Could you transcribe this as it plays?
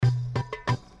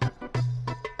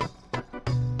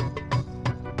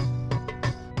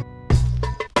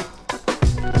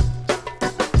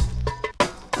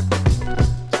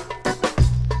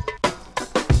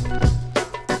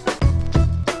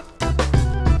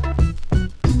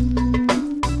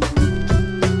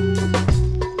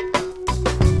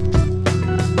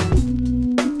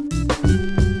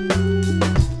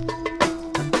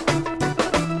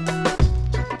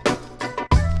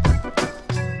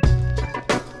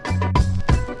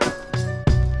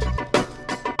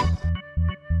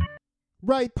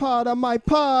right pod on my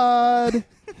pod.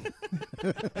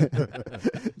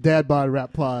 Dad Bod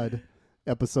Rap Pod,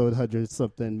 episode 100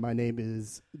 something. My name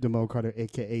is Damone Carter,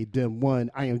 a.k.a. Dim1.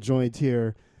 I am joined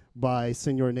here by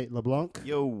Senor Nate LeBlanc.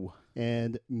 Yo.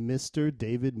 And Mr.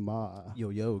 David Ma.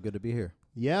 Yo, good to be here.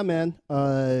 Yeah, man.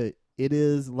 It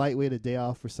is lightweight, a day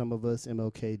off for some of us,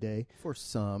 MLK Day. For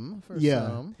some.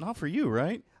 Not for you,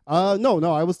 right?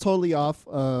 No, I was totally off.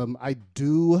 I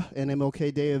do an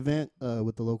MLK Day event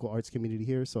with the local arts community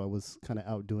here, so I was kind of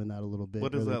out doing that a little bit.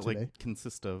 What does that today.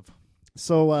 consist of?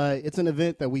 So it's an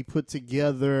event that we put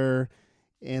together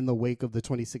in the wake of the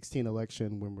 2016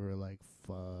 election when we were like,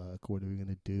 fuck, what are we going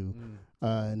to do?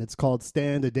 And it's called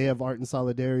Stand, a Day of Art and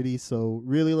Solidarity. So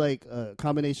really like a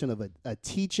combination of a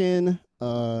teach-in,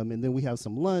 and then we have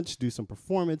some lunch, do some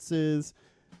performances,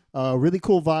 really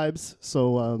cool vibes.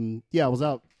 So, I was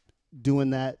out doing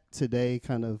that today,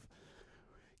 kind of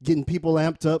getting people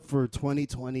amped up for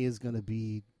 2020 is going to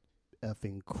be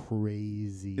effing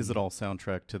crazy. Is it all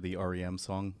soundtrack to the REM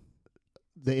song?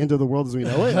 The end of the world as we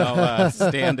know it? No,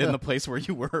 stand in the place where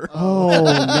you were. Oh,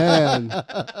 man.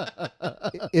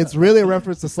 It's really a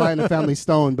reference to Sly and the Family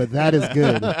Stone, but that is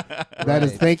good. That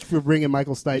is, thank you for bringing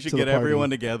Michael Stipe to the party. You should get everyone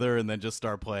together and then just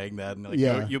start playing that.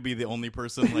 And you'll be the only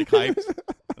person like hyped.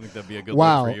 I think that'd be a good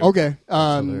look for you. Okay.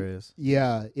 That's hilarious.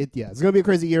 Yeah, it's gonna be a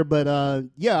crazy year, but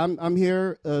I'm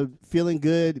here feeling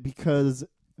good because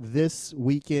this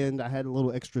weekend I had a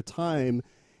little extra time,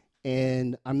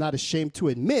 and I'm not ashamed to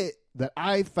admit that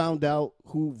I found out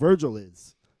who Virgil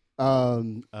is.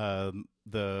 The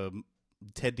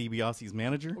Ted DiBiase's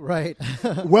manager? Right.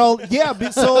 Well, yeah.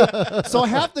 So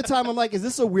half the time I'm like, is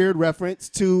this a weird reference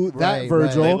to that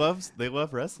Virgil? They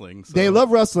love wrestling. So. They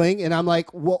love wrestling, and I'm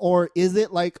like, well, or is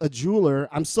it like a jeweler?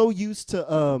 I'm so used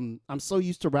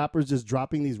to rappers just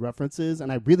dropping these references, and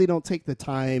I really don't take the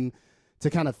time to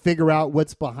kind of figure out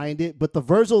what's behind it. But the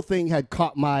Virgil thing had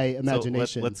caught my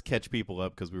imagination. So let's catch people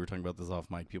up because we were talking about this off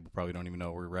mic. People probably don't even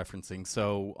know what we're referencing.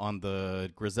 So on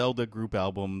the Griselda group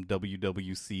album,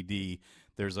 WWCD,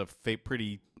 there's a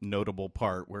pretty notable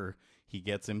part where he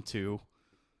gets him to...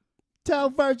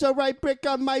 Tell Virgil right brick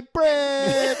on my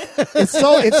brick. it's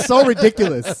so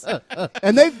ridiculous.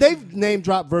 And they've name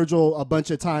dropped Virgil a bunch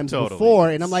of times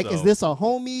before, and I'm like, is this a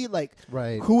homie? Like,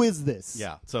 who is this?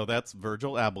 Yeah, so that's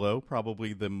Virgil Abloh,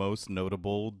 probably the most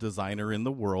notable designer in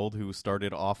the world, who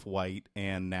started Off-White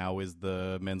and now is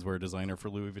the menswear designer for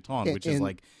Louis Vuitton, which is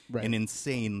like an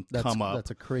insane come up.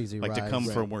 That's a crazy like rise. To come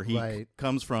from where he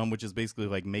comes from, which is basically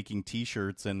like making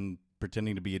T-shirts and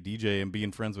pretending to be a DJ and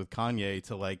being friends with Kanye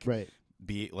to like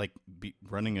be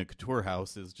running a couture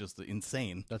house is just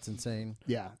insane. That's insane.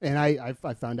 Yeah, and I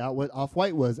found out what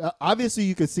Off-White was. Obviously,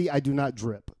 you can see I do not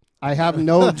drip. I have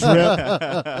no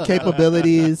drip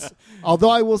capabilities.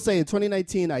 Although I will say in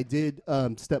 2019, I did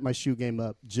step my shoe game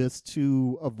up just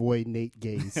to avoid Nate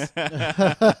gaze.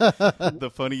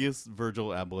 The funniest Virgil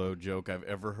Abloh joke I've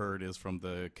ever heard is from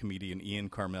the comedian Ian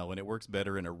Carmel, and it works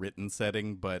better in a written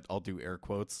setting, but I'll do air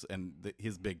quotes. And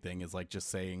his big thing is like just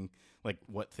saying like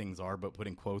what things are, but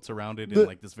putting quotes around it in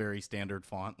like this very standard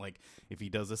font. Like if he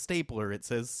does a stapler, it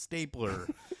says stapler.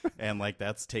 And like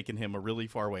that's taken him a really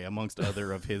far way amongst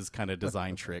other of his kind of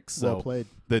design tricks. So well played.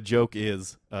 The joke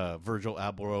is Virgil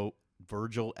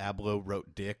Abloh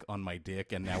wrote dick on my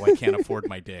dick, and now I can't afford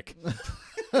my dick.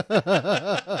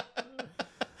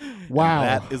 Wow.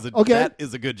 That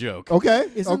is a good joke. Okay.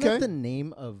 Isn't that the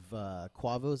name of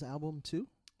Quavo's album too?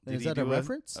 Is that a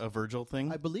reference? A Virgil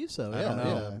thing? I believe so. I don't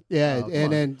know. Yeah,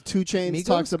 and then 2 Chainz Migos?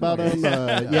 talks about him.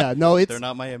 They're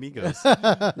not my amigos.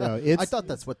 I thought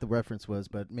that's what the reference was,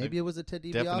 but maybe it was a Ted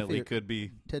DiBiase. Definitely could be.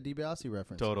 Ted DiBiase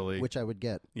reference. Totally. Which I would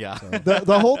get. Yeah. So.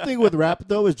 The whole thing with rap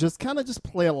though is just kind of just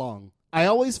play along. I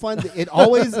always find I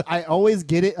always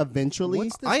get it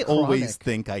eventually. I always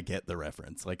think I get the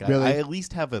reference. Like really? I at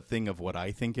least have a thing of what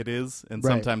I think it is, and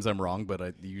sometimes I'm wrong, but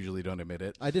I usually don't admit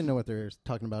it. I didn't know what they were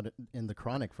talking about in the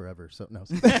Chronic forever. So no.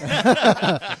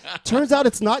 Turns out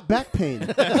it's not back pain.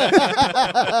 They've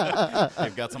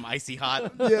got some icy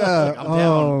hot. Yeah. I'm down.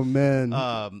 Oh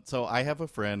man. So I have a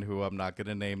friend who I'm not going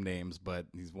to name names, but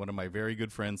he's one of my very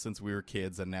good friends since we were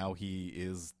kids, and now he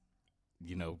is,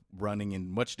 running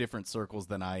in much different circles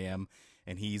than I am,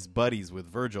 and he's buddies with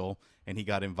Virgil, and he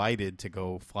got invited to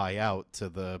go fly out to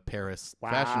the Paris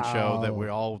fashion show that we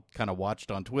all kind of watched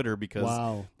on Twitter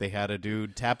because they had a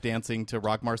dude tap dancing to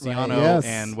Rock Marciano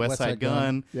and West Side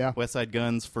Gun. Yeah. West Side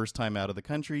Gun's first time out of the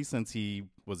country since he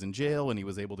was in jail, and he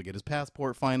was able to get his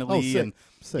passport finally.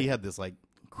 Sick. He had this like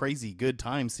crazy good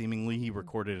time. Seemingly, he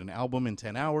recorded an album in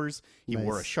 10 hours. He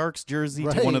wore a Sharks jersey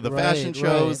to one of the fashion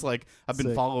shows. Like, I've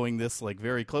been following this like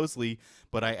very closely.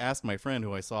 But I asked my friend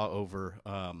who I saw over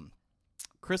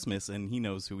Christmas, and he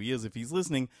knows who he is if he's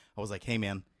listening. I was like, hey,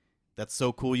 man, that's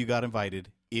so cool you got invited.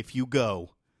 If you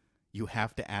go, you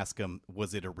have to ask him,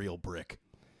 was it a real brick?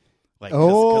 Like,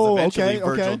 because eventually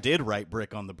Virgil did write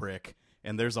brick on the brick,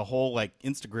 and there's a whole like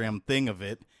Instagram thing of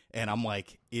it. And I'm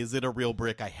like, is it a real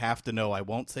brick? I have to know. I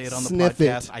won't say it on the Sniff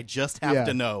podcast. it. I just have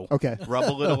to know. Okay. Rub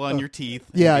a little on your teeth.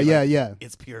 Yeah.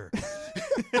 It's pure.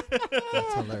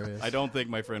 That's hilarious. I don't think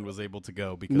my friend was able to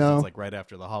go because it's like right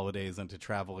after the holidays and to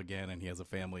travel again, and he has a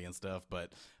family and stuff.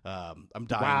 But I'm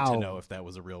dying to know if that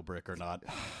was a real brick or not.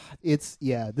 This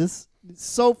is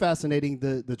so fascinating,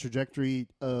 the trajectory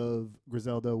of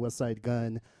Griselda, West Side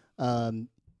Gun.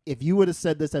 If you would have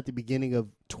said this at the beginning of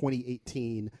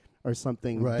 2018 or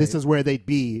something, this is where they'd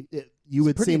be. You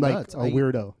would seem nuts. Like a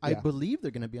weirdo. I believe they're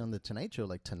going to be on the Tonight Show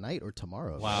like tonight or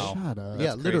tomorrow. Wow. Shut up.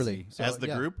 Yeah, literally. So, as the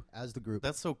group? As the group.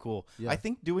 That's so cool. Yeah. I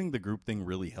think doing the group thing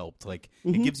really helped. Like,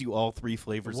 it gives you all three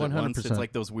flavors 100%. at once. It's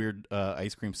like those weird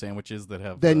ice cream sandwiches that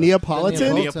have... The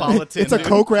Neapolitan? Neapolitan. It's a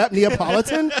Coke wrap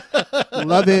Neapolitan?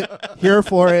 Love it. Here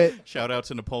for it. Shout out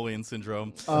to Napoleon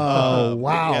Syndrome. Oh,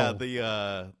 wow.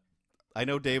 Yeah, I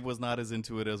know Dave was not as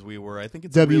into it as we were. I think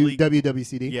it's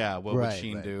WWCD? Yeah, what would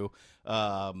Sheen do?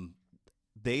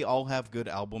 They all have good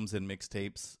albums and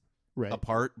mixtapes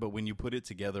apart, but when you put it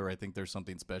together, I think there's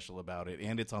something special about it.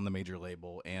 And it's on the major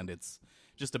label, and it's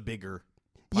just a bigger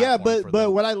platform for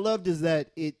them. What I loved is that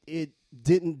it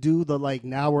didn't do the like,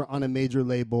 now we're on a major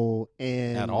label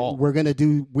and at all. We're gonna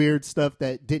do weird stuff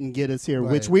that didn't get us here.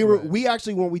 Which we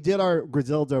actually, when we did our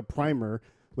Griselda primer,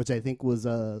 which I think was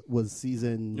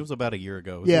season. It was about a year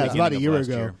ago. Yeah, it was about a year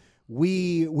ago.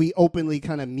 We openly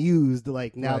kind of mused,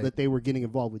 like, now that they were getting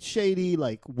involved with Shady,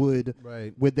 like, would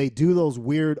they do those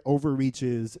weird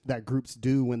overreaches that groups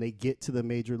do when they get to the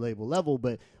major label level?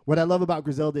 But what I love about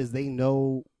Griselda is they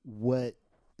know what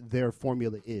their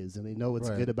formula is, and they know what's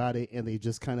good about it, and they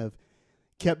just kind of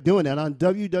kept doing that. On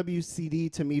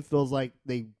WWCD, to me, feels like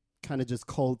they kind of just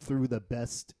culled through the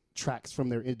best tracks from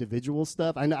their individual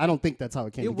stuff. I don't think that's how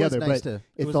it came together, but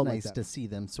it felt nice like to see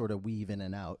them sort of weave in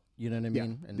and out. You know what I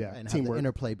mean? And have teamwork. the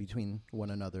interplay between one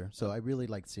another. So I really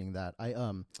liked seeing that.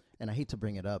 And I hate to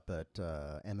bring it up, but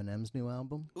Eminem's new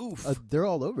album. Oof. They're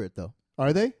all over it though.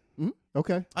 Are they? Mm-hmm.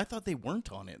 Okay. I thought they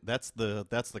weren't on it. That's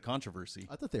the controversy.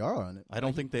 I thought they are on it. I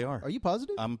don't think they are. Are you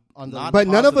positive? I'm not. But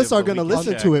none of us are going to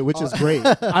listen to it, which is great.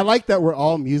 I like that we're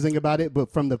all musing about it,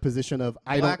 but from the position of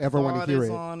I don't ever want to hear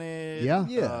it. On it.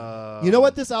 Yeah. You know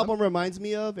what this album reminds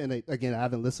me of? And again, I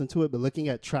haven't listened to it, but looking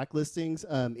at track listings,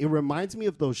 it reminds me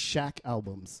of those Shaq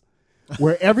albums.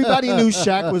 Where everybody knew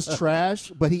Shaq was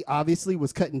trash, but he obviously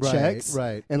was cutting checks.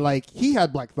 Right. And like he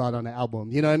had Black Thought on the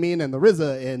album, you know what I mean? And the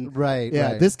RZA and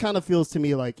this kind of feels to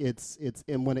me like it's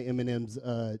in one of Eminem's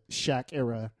Shaq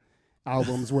era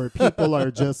albums where people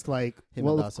are just like him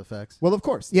and DOS Effects. Well, of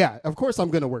course. Yeah, of course I'm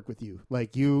gonna work with you.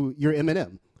 Like you're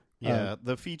Eminem. Yeah,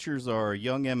 the features are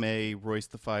Young M.A., Royce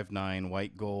the 5'9",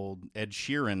 White Gold, Ed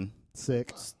Sheeran.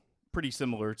 Sick. Pretty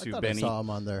similar to I Benny. saw him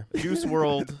on there. Juice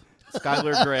WRLD.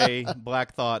 Skylar Grey,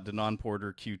 Black Thought, Denon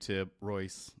Porter, Q-Tip,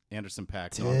 Royce, Anderson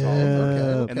 .Paak,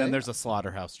 and then there's a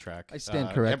Slaughterhouse track. I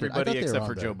stand corrected. Everybody except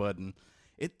for Joe Budden.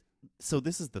 So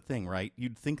this is the thing, right?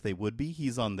 You'd think they would be.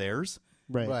 He's on theirs.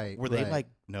 Right. Were they like,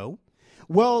 no?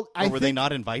 Well, were they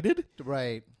not invited?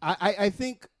 Right. I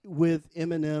think with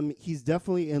Eminem, he's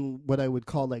definitely in what I would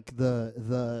call like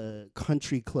the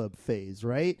country club phase,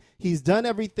 right? He's done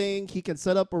everything. He can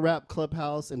set up a rap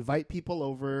clubhouse, invite people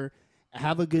over,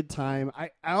 have a good time. I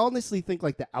honestly think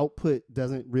like the output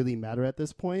doesn't really matter at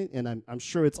this point, and I'm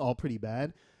sure it's all pretty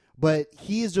bad. But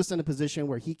he is just in a position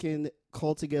where he can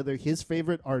call together his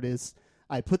favorite artists.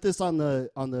 I put this on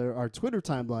our Twitter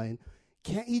timeline.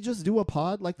 Can't he just do a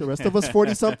pod like the rest of us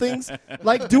 40-somethings?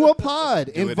 Like, do a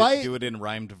pod. Do it in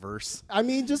rhymed verse. I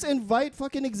mean, just invite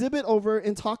fucking Exhibit over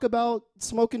and talk about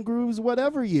Smoking Grooves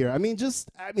whatever year. I mean,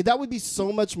 that would be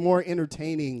so much more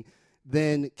entertaining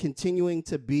than continuing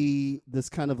to be this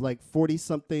kind of like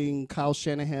 40-something Kyle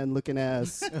Shanahan looking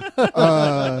ass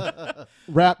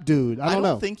rap dude. I don't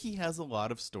know. think he has a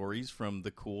lot of stories from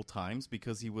the cool times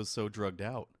because he was so drugged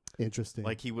out. Interesting.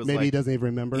 Like he was maybe he doesn't even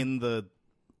remember in the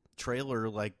trailer,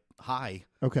 like high.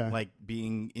 Okay. Like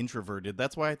being introverted.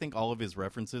 That's why I think all of his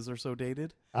references are so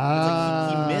dated. He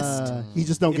missed. He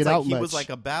just don't get out much. He was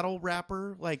like a battle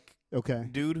rapper, like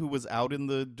dude who was out in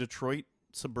the Detroit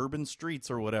suburban streets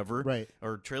or whatever,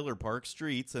 or trailer park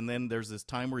streets, and then there's this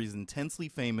time where he's intensely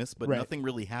famous, but nothing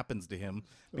really happens to him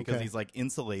because he's like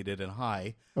insulated and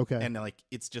high, and like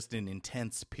it's just an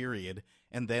intense period,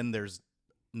 and then there's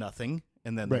nothing,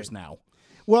 and then there's now.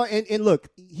 Well, and look,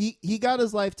 he got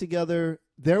his life together.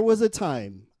 There was a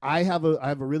time, I have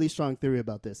a really strong theory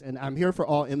about this, and I'm here for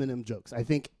all Eminem jokes. I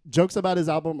think jokes about his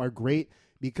album are great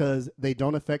because they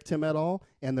don't affect him at all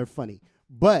and they're funny.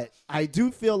 But I do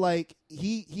feel like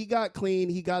he got clean,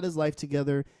 he got his life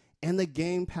together, and the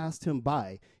game passed him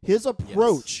by. His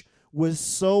approach was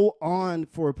so on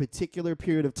for a particular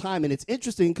period of time, and it's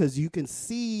interesting because you can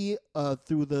see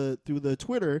through the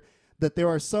Twitter that there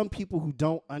are some people who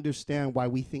don't understand why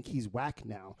we think he's whack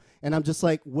now. And I'm just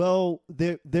like, well,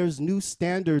 there's new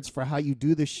standards for how you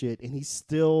do this shit, and he's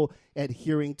still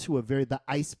adhering to the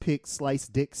ice pick slice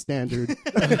dick standard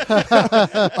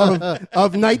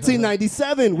of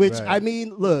 1997, which, Right. I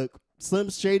mean, look, Slim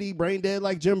Shady, Brain Dead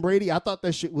like Jim Brady, I thought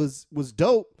that shit was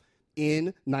dope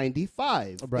in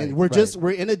 95. Right, And we're right.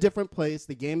 we're in a different place.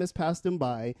 The game has passed him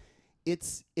by.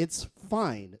 It's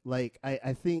fine. Like,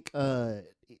 I think,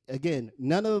 again,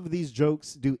 none of these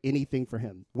jokes do anything for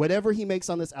him. Whatever he makes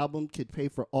on this album could pay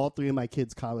for all three of my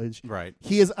kids' college. Right.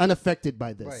 He is unaffected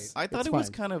by this. Right. I thought It's it was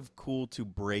fine. kind of cool to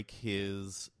break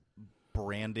his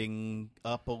branding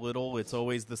up a little. It's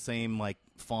always the same like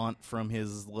font from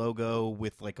his logo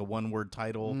with like a one-word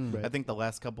title. Right. I think the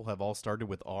last couple have all started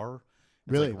with R.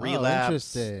 It's Really? like Oh,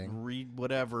 relapse, interesting.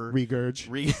 whatever. Regurge.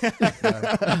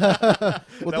 That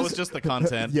was just the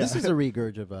content. Yeah. This is a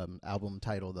regurge of album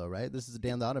title, though, right? This is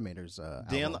Dan the Automator's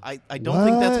Dan, album. I don't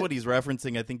think that's What? what he's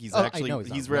referencing. I think he's Oh, I actually know he's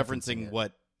not he's referencing referencing it.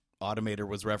 what Automator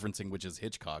was referencing, which is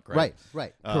Hitchcock, right?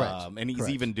 Right, correct. And he's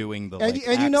correct. even doing the And, like,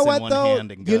 and you axe know in what, one though?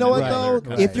 hand and You know gun what, in the though? other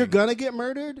kind of If you're thing. going to get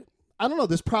murdered, I don't know.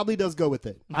 This probably does go with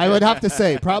it. I would have to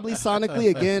say. Probably sonically,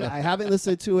 again, I haven't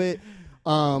listened to it.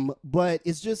 But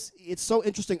it's so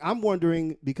interesting. I'm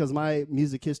wondering, because my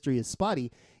music history is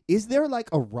spotty, is there like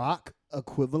a rock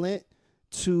equivalent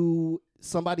to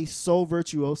somebody so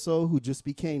virtuoso who just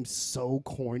became so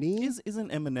corny?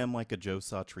 Isn't Eminem like a Joe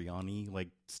Satriani, like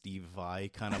Steve Vai,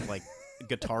 kind of like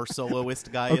guitar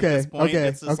soloist guy at this point? Okay,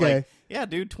 It's just okay. like, yeah,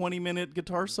 dude, 20-minute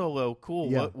guitar solo,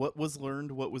 cool. Yeah. What was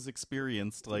learned? What was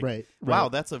experienced? Like, Right, wow,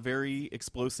 right. that's a very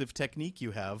explosive technique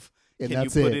you have. And Can you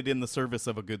that's put it. it in the service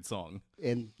of a good song?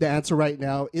 And the answer right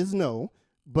now is no.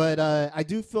 But I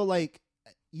do feel like,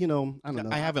 I don't know.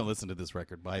 I haven't listened to this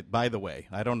record, by the way.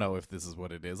 I don't know if this is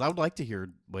what it is. I would like to hear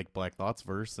like Black Thought's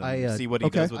verse and see what he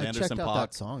okay. does with I Anderson checked out .Paak.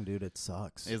 that song, dude. It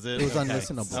sucks. Is it? It was Okay.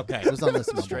 unlistenable. Okay. It was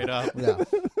unlistenable. Straight up. Yeah.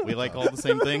 We like all the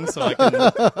same things, so I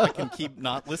can keep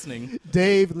not listening.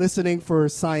 Dave listening for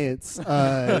science,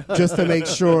 just to make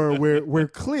sure we're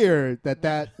clear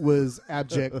that was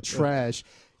abject trash.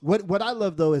 What I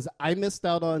love though is I missed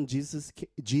out on Jesus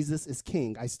is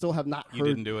King. I still have not heard. You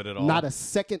didn't do it at all. Not a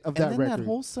second of And that then record. that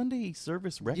whole Sunday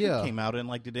service record Yeah. came out, and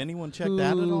like, did anyone check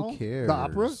that at all? Who cares? The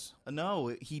opera?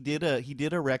 No, he did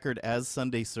a record as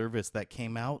Sunday service that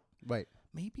came out Right.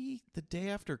 maybe the day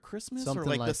after Christmas or Something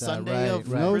like like the that, Sunday right,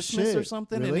 of right. No Christmas or shit.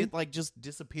 something, Really? and it like just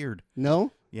disappeared.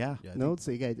 No, Yeah. Yeah, no.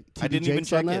 So you got I didn't even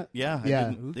check it. Yeah, Yeah. I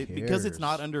didn't, Who because it's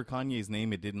not cares? under Kanye's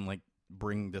name. It didn't like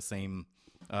bring the same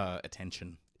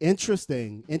attention.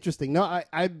 Interesting. No,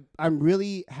 I'm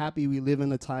really happy we live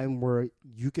in a time where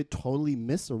you could totally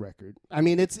miss a record. I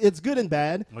mean, it's good and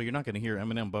bad. Well, you're not going to hear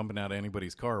Eminem bumping out of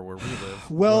anybody's car where we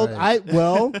live. Well,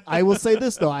 Right. I will say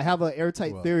this though. I have an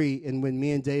airtight Well. theory, and when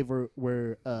me and Dave were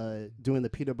doing the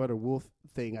Peanut Butter Wolf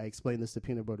thing, I explained this to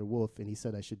Peanut Butter Wolf, and he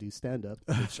said I should do stand up.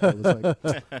 Which I was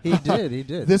like, He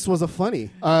did. this was a funny.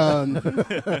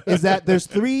 Is that there's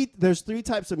three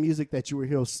types of music that you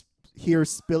will hear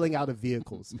spilling out of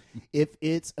vehicles. If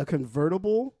it's a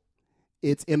convertible,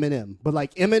 it's Eminem, but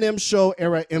like Eminem show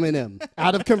era Eminem.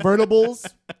 Out of convertibles,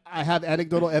 I have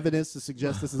anecdotal evidence to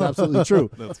suggest this is absolutely true.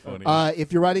 That's funny.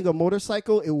 If you're riding a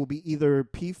motorcycle, it will be either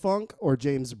P-Funk or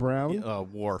James Brown.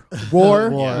 War. War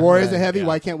War, is a right, heavy. yeah.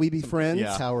 Why can't we be friends?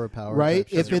 Yeah. Tower of Power. Right? type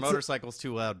shit. If Your it's- motorcycle's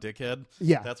too loud, dickhead.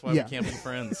 Yeah, That's why yeah. we can't be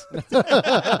friends.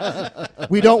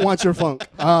 We don't want your funk.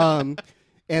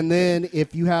 And then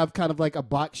if you have kind of like a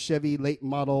box Chevy late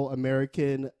model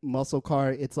American muscle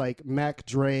car, it's like Mac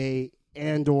Dre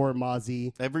and or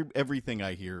Mozzie. Everything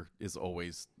I hear is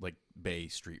always like Bay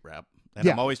street rap, and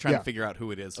Yeah, I'm always trying yeah. to figure out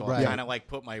who it is. So Right. I kind of like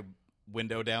put my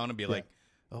window down and be like,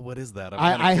 "Oh, what is that?" I'm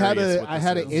I kinda had curious what I this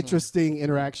had an is. interesting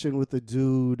interaction with a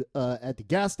dude at the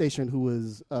gas station who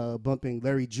was bumping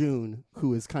Larry June,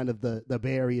 who is kind of the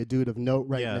Bay Area dude of note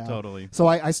right Yeah, now. totally. So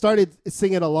I started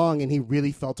singing along, and he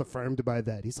really felt affirmed by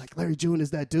that. He's like, Larry June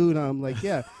is that dude. And I'm like,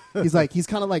 yeah. He's like, he's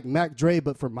kind of like Mac Dre,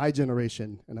 but for my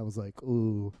generation. And I was like,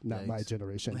 ooh, not my Yikes.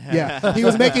 generation. Yeah. He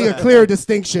was making a clear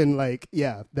distinction. Like,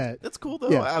 yeah, that. That's cool though.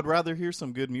 Yeah. I'd rather hear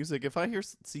some good music. If I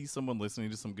see someone listening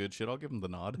to some good shit, I'll give them the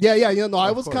nod. Yeah, yeah.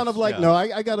 I was course. kind of like, Yeah. no,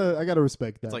 I gotta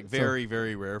respect that. It's like So- very,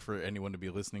 very rare for anyone to be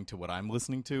listening to what I'm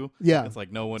listening to. Yeah. It's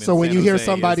like no one. So in when San you hear Jose is,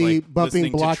 somebody like, bumping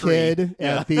listening to Blockhead Tree.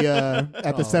 at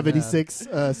the Oh, 76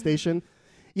 station,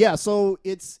 yeah. So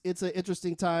it's an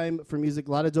interesting time for music.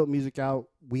 A lot of dope music out.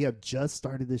 We have just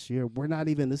started this year. We're not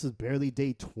even. This is barely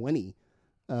day 20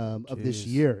 of this Jeez.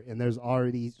 year, and there's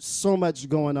already so much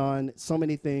going on. So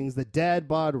many things. The Dad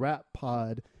Bod Rap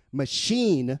Pod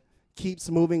machine keeps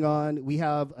moving on. We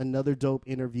have another dope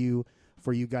interview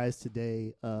for you guys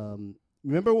today.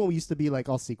 Remember when we used to be like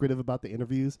all secretive about the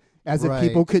interviews, as Right. if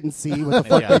people couldn't see what the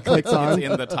fuck Yeah, they clicked on? it's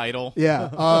in the title. Yeah.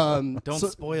 Don't so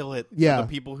spoil it. Yeah. For the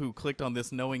people who clicked on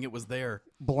this knowing it was there.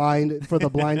 blind for the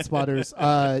blind spotters.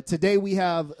 Today we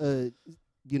have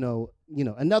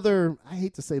another. I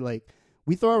hate to say like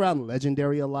we throw around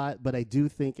legendary a lot, but I do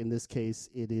think in this case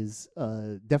it is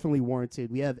definitely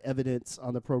warranted. We have evidence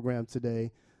on the program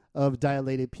today of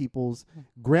Dilated Peoples,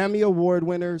 Grammy Award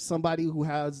winner, somebody who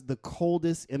has the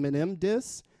coldest Eminem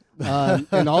diss,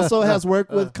 and also has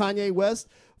worked with Kanye West.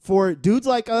 For dudes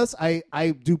like us,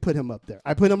 I do put him up there.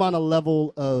 I put him on a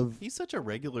level of He's such a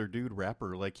regular dude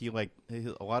rapper. Like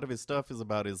a lot of his stuff is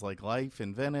about his like life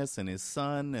in Venice and his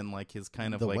son and like his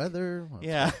kind of The like weather.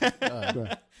 Yeah. Or I don't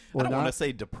want to not.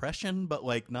 say depression, but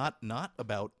like not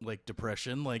about like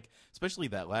depression, like especially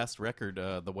that last record,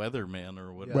 The Weatherman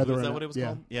or what Yeah. was Weather that and- what it was yeah.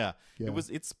 called? Yeah. Yeah.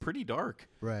 It's pretty dark.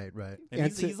 Right. And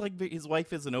And he's like his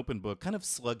wife is an open book, kind of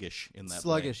sluggish in that way.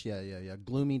 Sluggish. Yeah.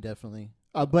 Gloomy, definitely.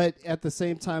 But at the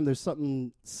same time, there's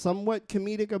something somewhat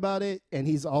comedic about it, and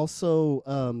he's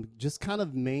also just kind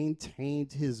of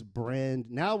maintained his brand.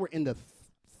 Now we're in the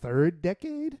third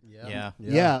decade.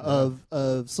 Yeah.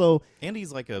 Of so And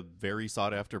he's like a very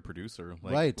sought after producer.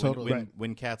 Like, Right, when- totally. When,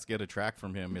 when cats get a track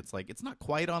from him, it's like it's not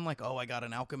quite on like, oh, I got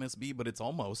an Alchemist beat, but it's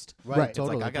almost. Right. It's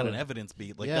Totally. like I got an totally. Evidence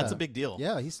beat. Like Yeah. that's a big deal.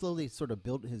 Yeah, he slowly sort of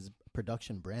built his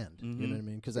production brand. You know what I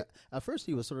mean? Because at first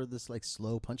he was sort of this like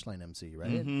slow punchline MC, right?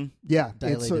 Mm-hmm. yeah,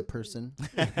 Dilated it's person.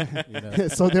 You know?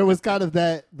 so there was kind of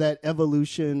that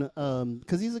evolution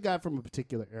because he's a guy from a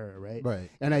particular era, right? Right.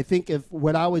 And I think if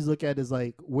what I always look at is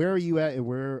like where are you at and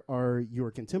where are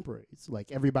your contemporaries,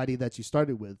 like everybody that you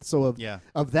started with. So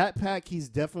of that pack, he's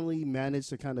definitely managed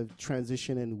to kind of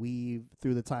transition and weave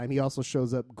through the time. He also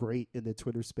shows up great in the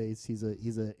Twitter space. He's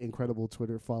an incredible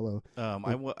Twitter follow.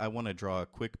 I want to draw a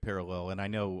quick parallel, and I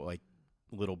know like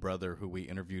Little Brother, who we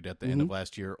interviewed at the end of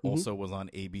last year, also was on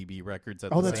ABB Records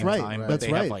at Oh, the that's same right. time. Right. But That's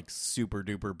they right. have like super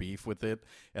duper beef with it,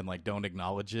 and like don't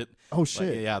acknowledge it. Oh Like,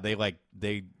 shit! yeah, they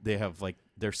have like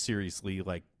they're seriously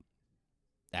like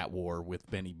at war with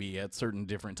Benny B at certain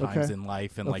different times Okay. in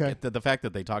life, and Okay. like the fact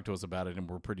that they talked to us about it and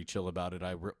were pretty chill about it,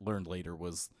 I learned later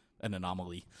was an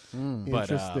anomaly.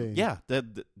 But Interesting. yeah,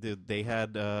 they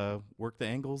had worked the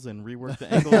angles and reworked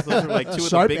the angles. Those are like two of the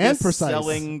Sharp and biggest precise.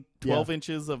 selling 12 Yeah.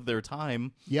 inches of their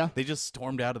time. Yeah. They just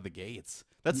stormed out of the gates.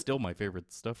 That's still my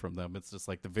favorite stuff from them. It's just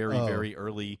like the very, Oh. very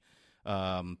early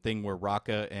thing where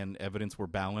Rocka and Evidence were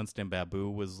balanced and Babu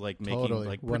was like making Totally,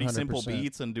 like pretty simple 100%.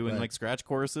 beats and doing Right. like scratch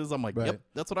choruses. I'm like, Right. yep,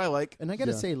 that's what I like. And I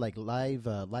gotta Yeah. say, like live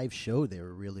show, they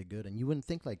were really good. And you wouldn't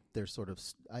think like their sort of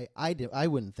I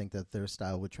wouldn't think that their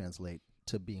style would translate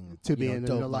to being being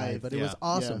dope in live. but it was Yeah.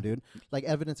 awesome, Yeah. dude. Like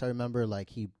Evidence, I remember like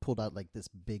he pulled out like this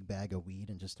big bag of weed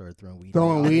and just started throwing weed.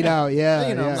 Throwing out. weed out, yeah,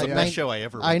 You know, yeah, It's the yeah. best show I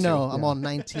ever went I know. to. I'm on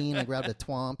 19. I grabbed a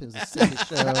twomp. It was the sickest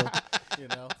show. You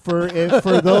know.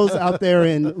 For those out there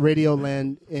in Radio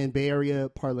Land in Bay Area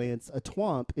parlance, a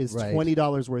twomp is Right.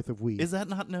 $20 worth of weed. Is that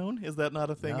not known? Is that not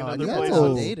a thing No, in I other think that's places?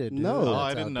 outdated, dude. No. Oh,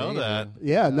 I That's didn't know outdated. that.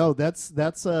 Yeah, no, that's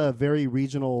very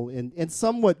regional and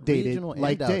somewhat dated, Regional and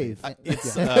like outdated. Dave.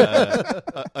 It's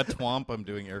a twomp. I'm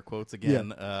doing air quotes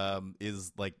again.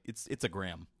 Is like it's a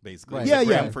gram basically. Right. It's Yeah, a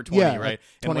gram yeah, for 20, yeah. right?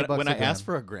 And 20 bucks when a I asked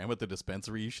gram. for a gram at the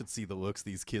dispensary, you should see the looks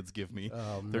these kids give me.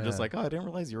 Oh, They're just man. like, oh, I didn't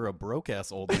realize you're a broke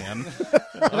ass old man.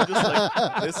 I'm just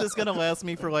like, this is gonna last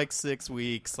me for like 6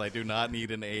 weeks. I do not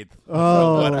need an eighth.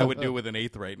 Oh. What I would do with an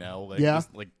eighth right now, like Yeah.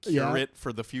 just like cure Yeah. it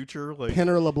for the future, like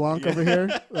Penner LeBlanc over here.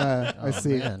 I Oh,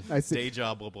 see. man. I see. day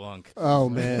job LeBlanc. Oh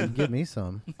man. Give me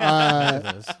some.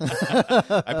 I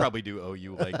probably do owe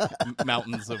you like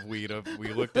mountains of weed. We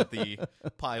looked at the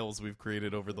piles we've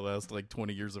created over the last like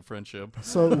 20 years of friendship.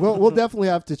 So we'll definitely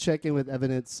have to check in with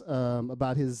Evidence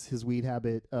about his weed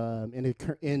habit.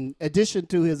 In addition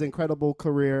to his incredible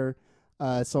career.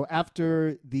 So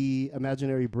after the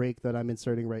imaginary break that I'm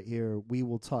inserting right here, we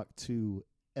will talk to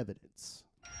Evidence.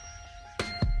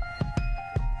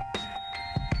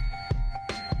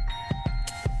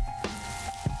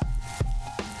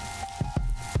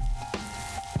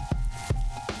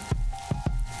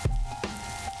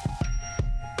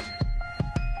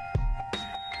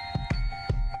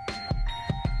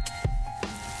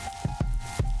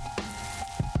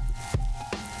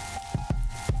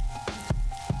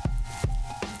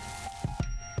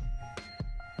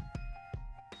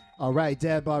 All right,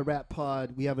 Dad Bod Rap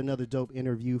Pod. We have another dope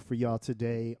interview for y'all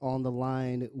today. On the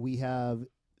line, we have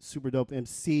super dope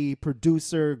MC,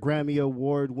 producer, Grammy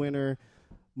Award winner,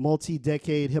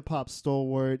 multi-decade hip-hop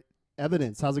stalwart,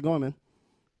 Evidence. How's it going, man?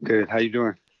 Good. How you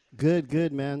doing?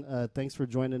 Good, man. Thanks for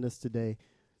joining us today.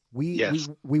 We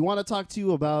want to talk to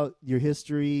you about your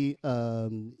history,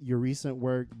 your recent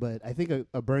work, but I think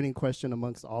a burning question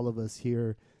amongst all of us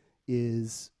here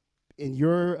is, in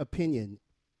your opinion,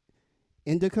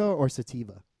 indica or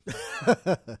sativa?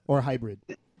 Or hybrid?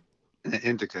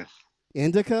 Indica.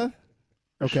 Indica?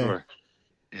 Okay. Sure.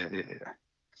 Yeah.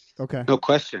 Okay. No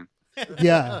question.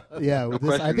 Yeah. No This,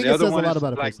 question. I think The it other says a one lot is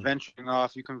about a like person. venturing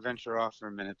off. You can venture off for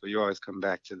a minute, but you always come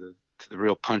back to the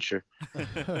real puncher.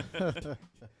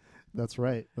 That's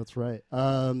right.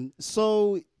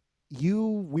 So we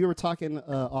were talking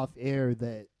off air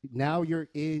that now you're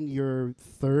in your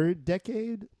third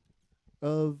decade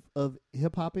of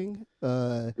hip hopping.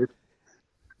 I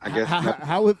guess.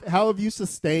 How have you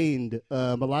sustained?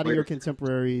 A lot of your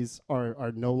contemporaries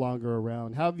are no longer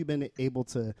around. How have you been able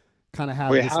to kind of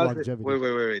have this longevity?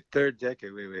 Wait. Third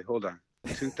decade. Wait. Hold on.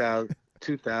 2000.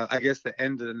 I guess the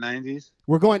end of the 90s.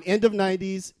 We're going end of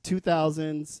 90s,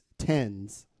 2000s,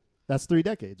 10s. That's 3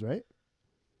 decades, right?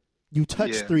 You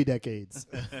touched 3 decades.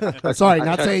 Sorry,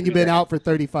 not saying you've been out for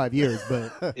 35 years,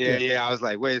 but Yeah. I was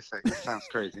like, wait a second. That sounds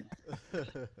crazy.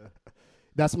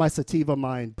 That's my sativa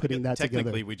mind putting that together.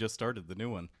 Technically, we just started the new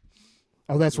one.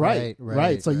 Oh, that's right.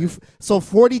 Right. So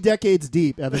 40 decades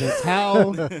deep, Evidence.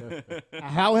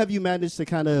 How have you managed to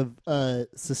kind of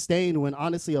sustain when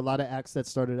honestly a lot of acts that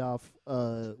started off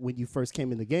when you first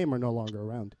came in the game are no longer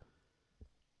around?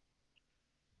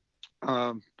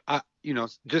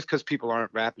 Just because people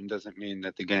aren't rapping doesn't mean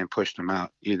that the game pushed them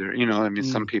out either.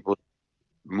 Some people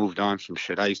moved on from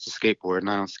shit. I used to skateboard and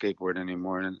I don't skateboard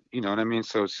anymore. And you know what I mean?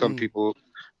 So some people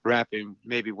rapping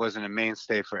maybe wasn't a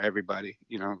mainstay for everybody.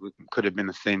 It could have been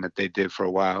a thing that they did for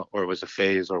a while, or it was a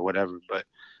phase or whatever. But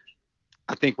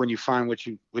I think when you find what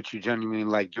you genuinely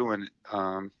like doing,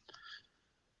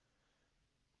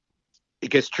 it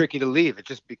gets tricky to leave.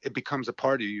 It becomes a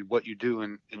part of you, what you do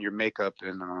in your makeup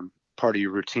and part of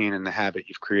your routine and the habit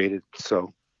you've created.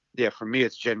 So yeah, for me,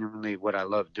 it's genuinely what I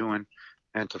love doing,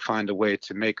 and to find a way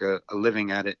to make a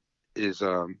living at it is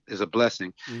a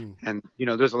blessing. And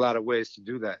there's a lot of ways to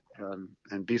do that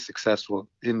and be successful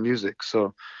in music.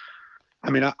 So I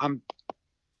mean, I'm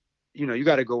you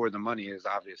got to go where the money is.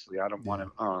 Obviously, I don't want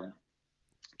to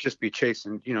just be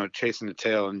chasing the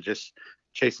tail and just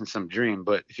chasing some dream.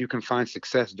 But if you can find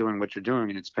success doing what you're doing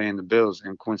and it's paying the bills,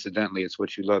 and coincidentally it's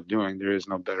what you love doing, there is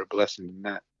no better blessing than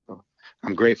that. So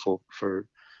I'm grateful for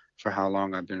how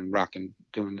long I've been rocking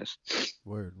doing this.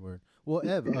 Word. Well,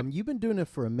 Ev, you've been doing it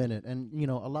for a minute, and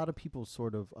a lot of people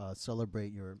sort of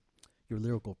celebrate your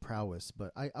lyrical prowess.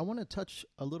 But I want to touch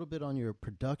a little bit on your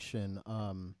production.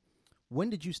 When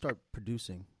did you start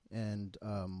producing, and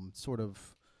sort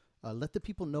of let the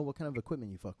people know what kind of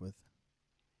equipment you fuck with?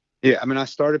 Yeah, I mean, I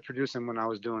started producing when I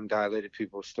was doing Dilated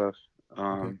People stuff.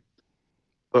 Okay.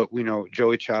 But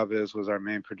Joey Chavez was our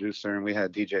main producer, and we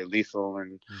had DJ Lethal,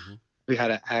 and we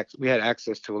had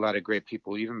access to a lot of great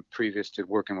people, even previous to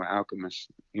working with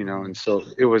Alchemist, and so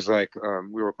it was like we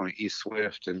were working with E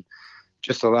Swift and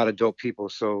just a lot of dope people.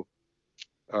 So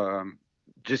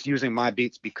just using my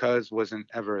beats because wasn't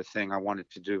ever a thing I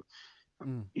wanted to do.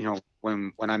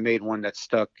 When I made one that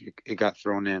stuck, it got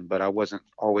thrown in, but I wasn't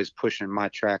always pushing my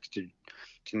tracks to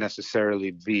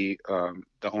necessarily be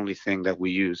the only thing that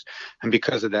we use. And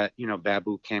because of that,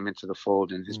 Babu came into the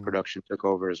fold and his production took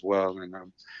over as well. And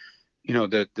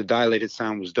the Dilated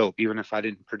sound was dope. Even if I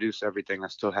didn't produce everything, I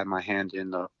still had my hand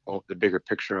in the bigger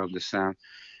picture of the sound.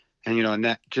 And and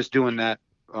that, just doing that,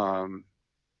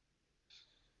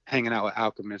 hanging out with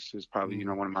Alchemist, who's probably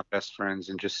one of my best friends,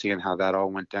 and just seeing how that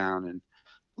all went down, and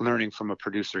learning from a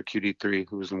producer, QD3,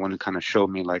 who was the one who kind of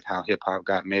showed me like how hip hop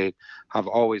got made. I've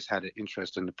always had an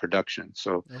interest in the production.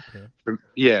 So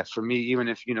for me, even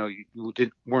if you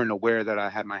weren't aware that I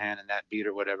had my hand in that beat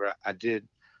or whatever, I did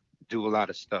do a lot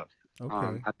of stuff.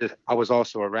 I was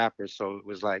also a rapper, so it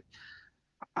was like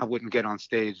I wouldn't get on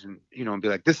stage and and be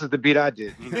like, this is the beat I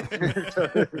did,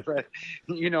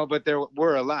 so but there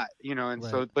were a lot, and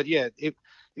so, but yeah,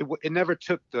 it never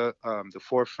took the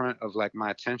forefront of like my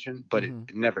attention, but it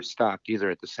never stopped either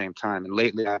at the same time. And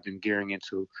lately I've been gearing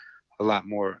into a lot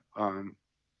more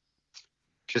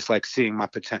just like seeing my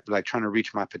potential, like trying to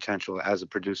reach my potential as a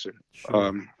producer.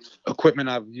 Sure. Equipment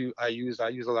I use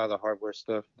a lot of the hardware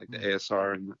stuff, like the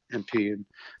ASR and the MP, and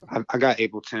I got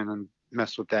Ableton and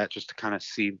messed with that just to kind of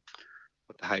see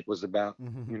what the hype was about,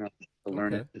 to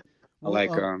learn it. Well,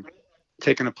 like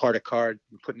taking apart a card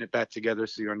and putting it back together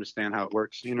so you understand how it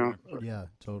works, you know? Yeah,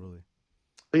 totally.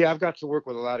 But yeah, I've got to work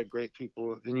with a lot of great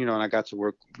people, and and I got to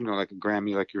work, like a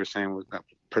Grammy, like you were saying, with that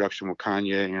production with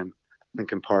Kanye and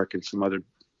Linkin Park and some other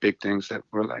big things that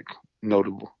were like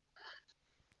notable.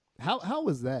 How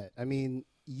was that? I mean,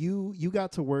 you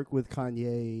got to work with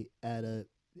Kanye at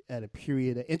a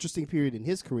period, an interesting period in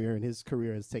his career, and his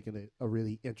career has taken a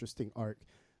really interesting arc.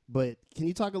 But can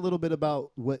you talk a little bit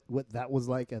about what that was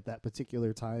like at that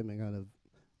particular time and kind of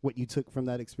what you took from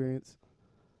that experience?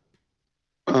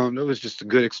 It was just a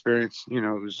good experience. It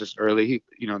was just early. He,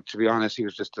 to be honest, he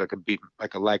was just like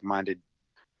a like-minded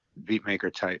beat maker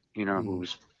type, who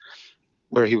was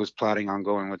where he was plotting on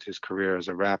going with his career as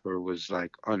a rapper was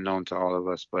like unknown to all of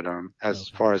us. But as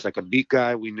far as like a beat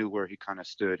guy, we knew where he kind of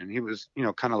stood, and he was,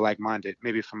 kind of like-minded,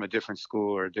 maybe from a different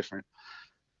school or a different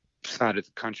side of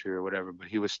the country or whatever. But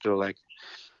he was still like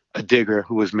a digger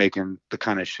who was making the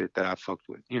kind of shit that I fucked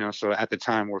with, So at the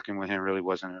time, working with him really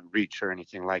wasn't a reach or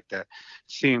anything like that.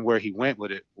 Seeing where he went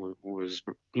with it was,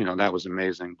 that was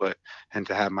amazing. And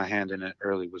to have my hand in it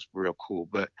early was real cool.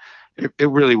 But it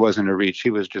really wasn't a reach. He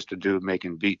was just a dude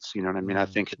making beats. You know what I mean? I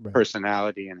think his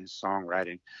personality and his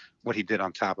songwriting, what he did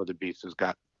on top of the beats,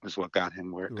 was what got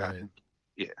him where it got him.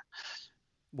 Yeah.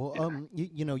 Well,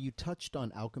 you touched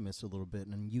on Alchemist a little bit,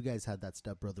 and you guys had that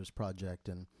Step Brothers project,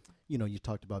 and you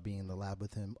talked about being in the lab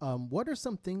with him. What are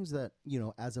some things that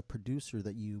as a producer,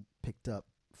 that you picked up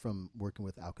from working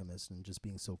with Alchemist and just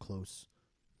being so close?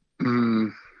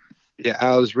 Yeah,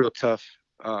 Al is real tough.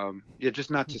 Just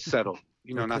not to settle.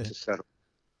 Not to settle,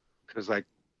 because a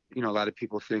lot of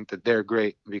people think that they're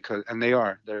great and they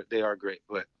are great,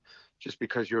 but just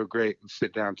because you're great and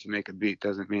sit down to make a beat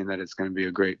doesn't mean that it's going to be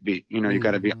a great beat. You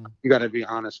got to be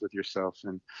honest with yourself.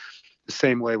 And the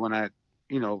same way when I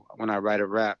write a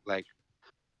rap, like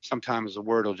sometimes the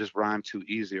word will just rhyme too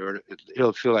easy, or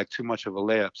it'll feel like too much of a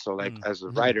layup. So like as a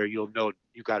writer, you'll know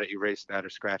you got to erase that or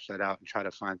scratch that out and try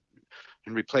to find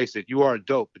and replace it. You are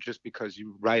dope, but just because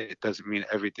you write it doesn't mean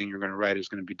everything you're going to write is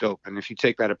going to be dope. And if you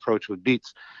take that approach with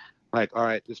beats, like, all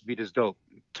right, this beat is dope,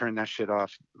 turn that shit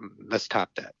off, let's top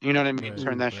that. You know what I mean?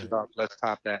 Turn that shit off, let's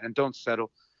top that. And don't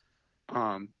settle.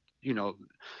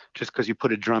 Just because you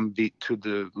put a drum beat to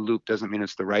the loop doesn't mean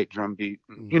it's the right drum beat.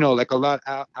 Like a lot,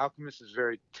 Alchemist is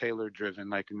very tailor driven,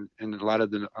 like in a lot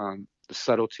of the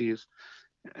subtleties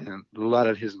and a lot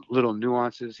of his little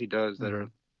nuances he does that are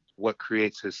what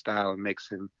creates his style and makes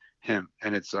him him.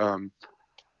 And it's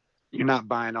you're not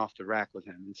buying off the rack with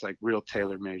him. It's like real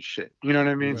tailor-made shit. You know what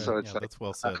I mean? Right. So it's that's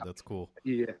well said. That's cool.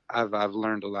 Yeah, I've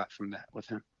learned a lot from that with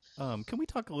him. Can we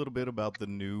talk a little bit about the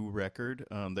new record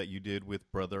that you did with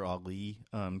Brother Ali?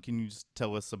 Can you just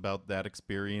tell us about that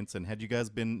experience? And had you guys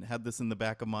had this in the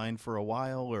back of mind for a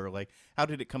while, or like how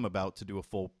did it come about to do a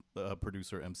full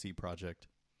producer MC project?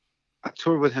 I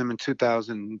toured with him in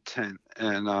 2010,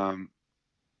 and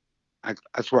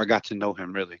that's where I got to know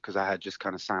him really, because I had just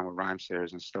kind of signed with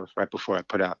Rhymesayers and stuff right before I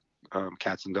put out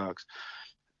Cats and Dogs,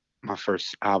 my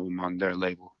first album on their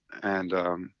label. And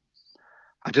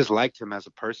I just liked him as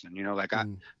a person, like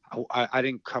I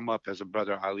didn't come up as a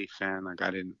Brother Ali fan. Like I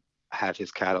didn't have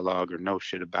his catalog or know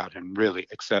shit about him really,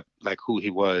 except like who he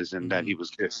was and that he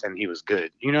was this and he was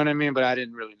good. You know what I mean? But I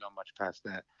didn't really know much past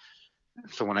that.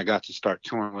 So when I got to start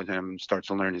touring with him, start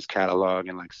to learn his catalog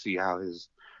and like see how his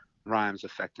rhymes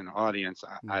affecting the audience,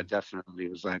 I definitely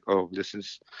was like, oh, this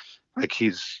is like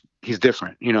he's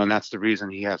different, and that's the reason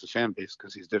he has a fan base,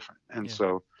 because he's different. And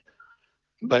so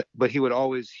but he would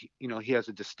always, he has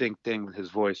a distinct thing with his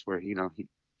voice where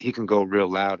he can go real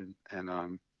loud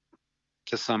and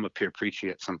to some appear preachy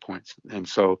at some points. And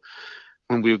so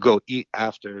when we would go eat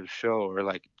after the show or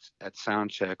like at sound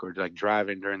check or like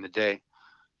driving during the day,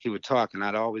 he would talk, and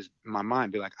I'd always in my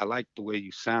mind be like, I like the way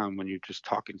you sound when you're just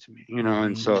talking to me,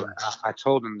 and so I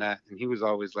told him that, and he was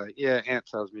always like, yeah, Ant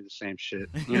tells me the same shit,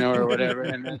 or whatever.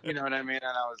 And then, you know what I mean? And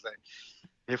I was like,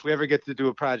 if we ever get to do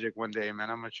a project one day, man,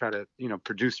 I'm gonna try to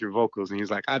produce your vocals. And he's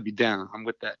like, I'd be down, I'm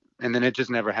with that. And then it just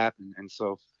never happened. And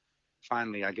so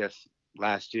finally, I guess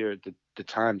last year the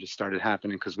time just started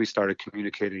happening, because we started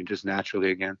communicating just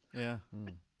naturally again. That's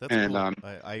and cool.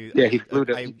 He flew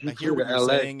to I hear what you're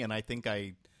saying, and I think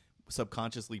I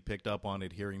subconsciously picked up on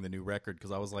it hearing the new record,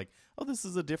 because I was like, oh, this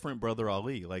is a different Brother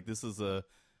Ali. Like this is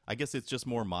I guess it's just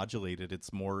more modulated.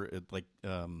 It's more like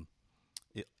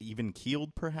even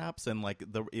keeled perhaps, and like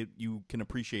you can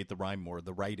appreciate the rhyme more.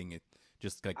 The writing, it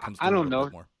just like comes through I don't a know.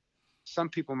 bit more. Some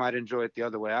people might enjoy it the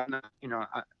other way. I'm not,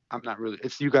 I'm not really.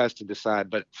 It's you guys to decide.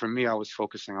 But for me, I was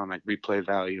focusing on like replay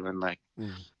value and like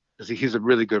because he's a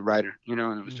really good writer, you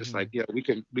know. And it was just like, yeah, we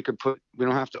can we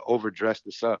don't have to overdress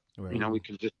this up, Right. you know. We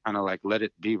can just kind of like let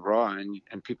it be raw, and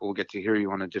people will get to hear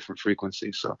you on a different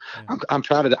frequency. So I'm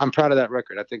proud of that. I'm proud of that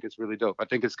record. I think it's really dope. I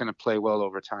think it's going to play well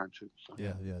over time too. So.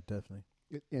 Yeah, definitely.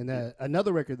 And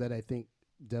another record that I think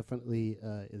definitely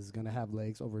is going to have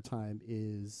legs over time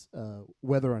is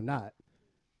Whether or Not,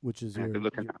 which is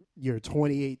your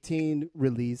 2018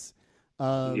 release.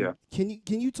 Can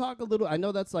you talk a little? I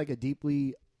know that's like a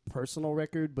deeply personal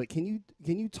record, but can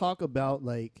you talk about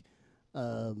like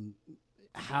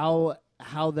how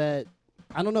that,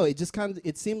 I don't know, it just kind of,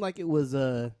 it seemed like it was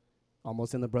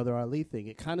almost in the Brother Ali thing.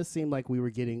 It kind of seemed like we were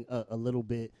getting a little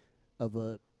bit of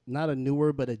a, not a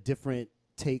newer but a different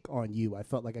take on you. I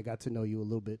felt like I got to know you a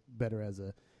little bit better as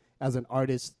an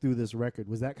artist through this record.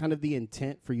 Was that kind of the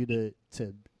intent for you to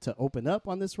open up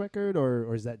on this record,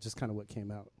 or is that just kind of what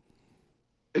came out?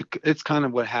 It's kind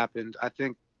of what happened, I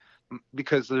think,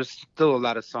 because there's still a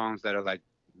lot of songs that are like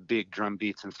big drum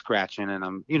beats and scratching, and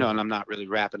I'm not really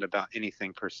rapping about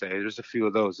anything per se. There's a few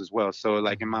of those as well. So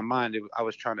like in my mind, I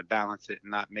was trying to balance it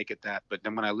and not make it that. But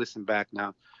then when I listen back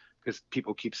now, because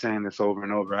people keep saying this over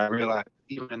and over, I realize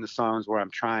even in the songs where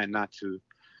I'm trying not to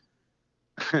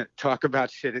talk about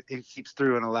shit, it seeps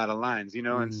through in a lot of lines, you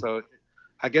know. And so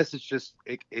I guess it's just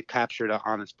it captured an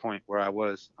honest point where I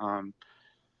was.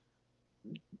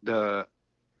 The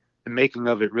making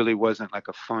of it really wasn't like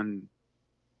a fun,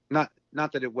 not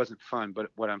that it wasn't fun, but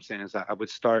what I'm saying is I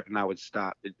would start and I would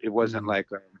stop. It wasn't like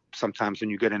sometimes when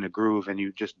you get in a groove and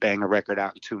you just bang a record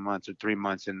out in 2 months or 3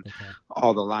 months and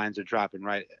all the lines are dropping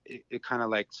right. It kind of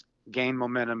like gained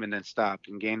momentum and then stopped,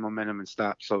 and gained momentum and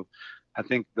stopped. So I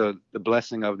think the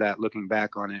blessing of that, looking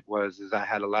back on it, is I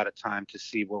had a lot of time to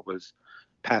see what was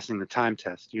passing the time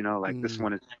test, you know, like this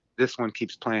one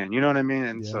keeps playing, you know what I mean?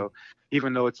 And so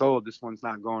even though it's old, this one's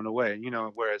not going away, you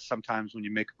know, whereas sometimes when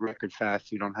you make a record fast,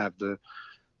 you don't have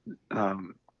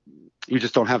you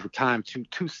just don't have the time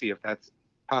to see if that's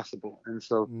possible. And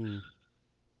so,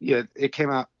 it came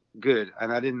out good.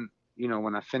 And I didn't, you know,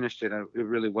 when I finished it, it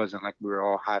really wasn't like we were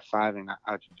all high-fiving.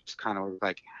 I just kind of was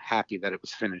like happy that it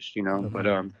was finished, you know, but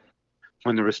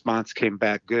when the response came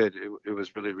back good, it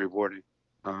was really rewarding.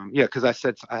 Because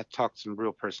I talked some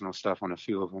real personal stuff on a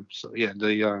few of them. So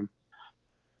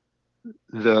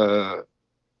the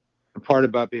part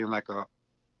about being like a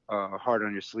heart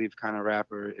on your sleeve kind of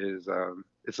rapper is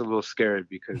it's a little scary,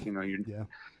 because you know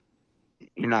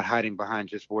you're not hiding behind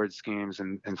just word schemes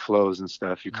and flows and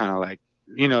stuff. You're kind of like,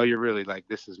 you know, you're really like,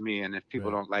 this is me, and if people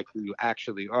don't like who you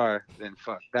actually are, then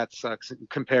fuck, that sucks,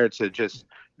 compared to just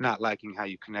not liking how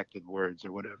you connected words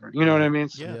or whatever. You know what I mean?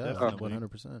 So, Yeah, definitely.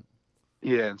 100%.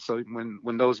 Yeah, and so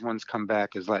when those ones come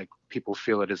back, is like people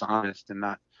feel it as honest, and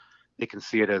not, they can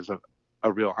see it as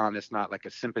a real honest, not like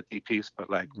a sympathy piece, but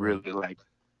like really like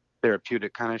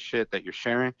therapeutic kind of shit that you're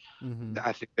sharing.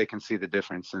 I think they can see the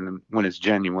difference, and when it's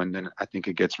genuine, then I think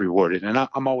it gets rewarded. And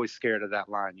I'm always scared of that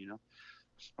line, you know.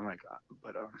 I'm like,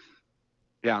 but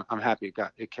I'm happy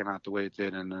it came out the way it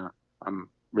did, and I'm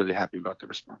really happy about the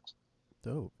response.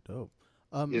 Dope.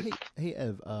 Hey,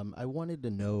 Ev, I wanted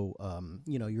to know,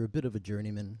 you know, you're a bit of a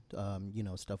journeyman, you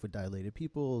know, stuff with Dilated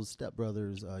Peoples, Step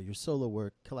Brothers, your solo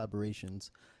work, collaborations.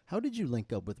 How did you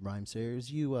link up with Rhymesayers?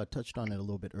 You touched on it a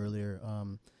little bit earlier.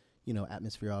 You know,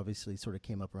 Atmosphere obviously sort of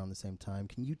came up around the same time.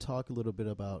 Can you talk a little bit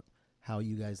about how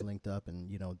you guys linked up and,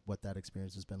 you know, what that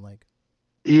experience has been like?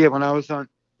 Yeah, when I was on,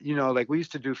 you know, like we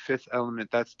used to do Fifth Element.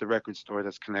 That's the record store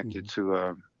that's connected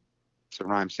to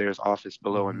Rhymesayers' office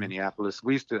below in Minneapolis.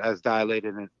 We used to, as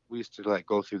Dilated, and we used to like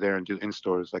go through there and do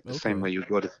in-stores, like the same way you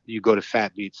go to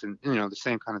Fat Beats, and you know, the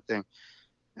same kind of thing.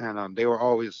 And they were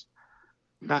always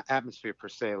not Atmosphere per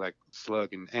se, like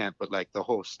Slug and Ant, but like the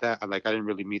whole staff. Like I didn't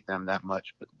really meet them that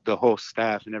much, but the whole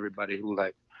staff and everybody who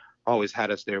like always had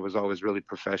us there was always really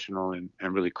professional and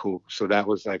really cool. So that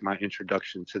was like my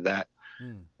introduction to that.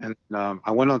 And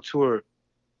I went on tour.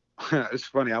 It's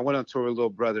funny. I went on tour with Little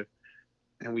Brother,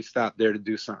 and we stopped there to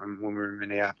do something when we were in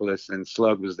Minneapolis, and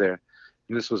Slug was there.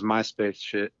 And this was MySpace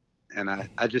shit. And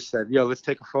I just said, yo, let's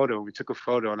take a photo. And we took a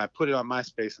photo, and I put it on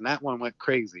MySpace, and that one went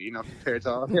crazy, you know, compared to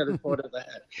all the other photos I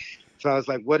had. So I was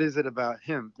like, what is it about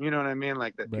him? You know what I mean?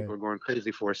 Like that people are going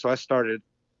crazy for. So I started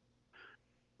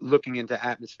looking into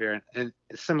Atmosphere, and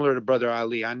similar to Brother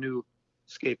Ali, I knew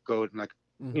Scapegoat and like,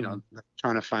 you know,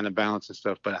 trying to find a balance and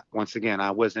stuff. But once again, I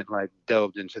wasn't like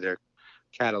delved into their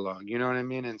catalog, you know what I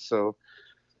mean? And so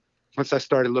once I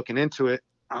started looking into it,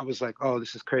 I was like, oh,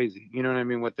 this is crazy. You know what I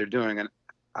mean? What they're doing. And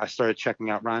I started checking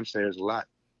out Rhymesayers a lot,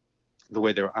 the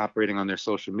way they were operating on their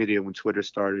social media when Twitter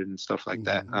started and stuff like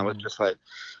that. And I was just like,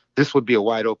 this would be a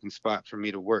wide open spot for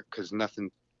me to work, because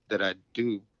nothing that I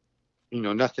do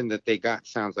nothing that they got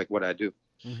sounds like what I do.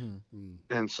 Mm-hmm.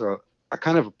 And so I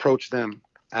kind of approached them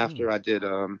after I did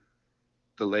the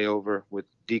layover with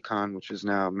Decon, which is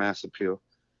now Mass Appeal.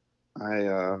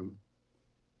 I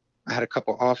had a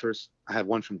couple offers. I had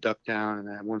one from Duck Down and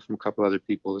I had one from a couple other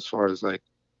people as far as like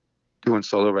doing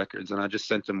solo records. And I just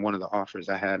sent them one of the offers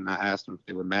I had and I asked them if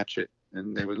they would match it.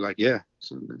 And they were like, yeah.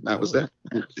 So that was that.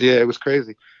 Yeah, it was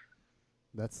crazy.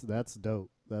 That's dope.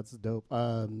 That's dope.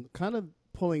 Kind of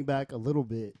pulling back a little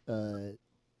bit.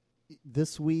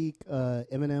 This week,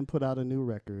 Eminem put out a new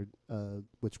record,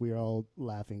 which we are all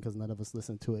laughing because none of us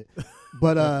listened to it.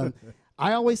 But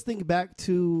I always think back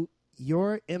to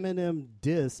your Eminem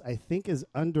diss. I think is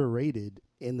underrated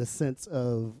in the sense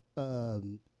of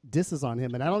disses on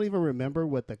him, and I don't even remember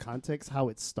what the context, how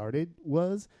it started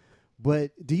was.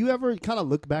 But do you ever kind of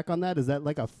look back on that? Is that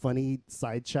like a funny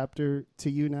side chapter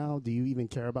to you now? Do you even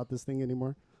care about this thing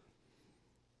anymore?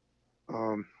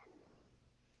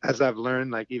 As I've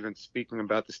learned, like even speaking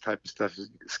about this type of stuff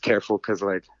is careful because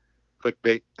like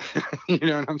clickbait, you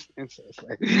know what I'm saying? So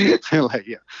it's like,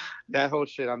 yeah, that whole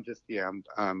shit. I'm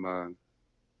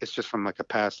it's just from like a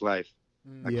past life,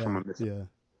 like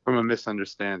from a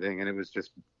misunderstanding, and it was just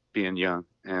being young.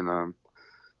 And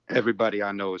everybody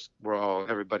I know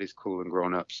everybody's cool and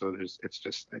grown up. So it's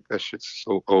just like that shit's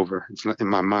so over. It's not in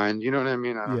my mind. You know what I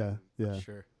mean?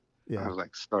 Sure. Yeah. I've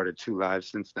like started 2 lives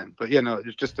since then, but no,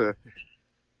 it's just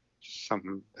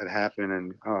something that happened,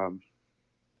 and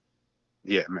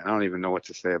yeah, man, I don't even know what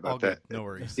to say about that. No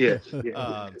worries. Yeah.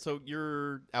 So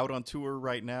you're out on tour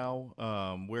right now.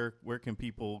 Where can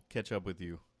people catch up with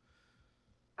you?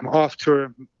 I'm off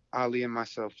tour. Ali and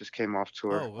myself just came off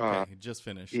tour. Oh, okay. Just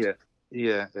finished.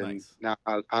 Yeah. And nice. now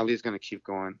Ali's gonna keep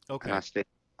going. Okay. And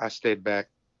I stayed back.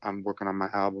 I'm working on my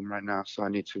album right now, so I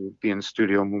need to be in the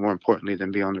studio more importantly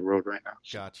than be on the road right now.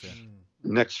 So Gotcha.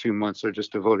 the next few months are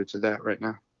just devoted to that right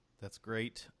now. That's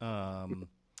great. And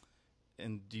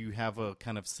do you have a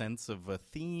kind of sense of a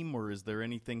theme, or is there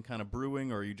anything kind of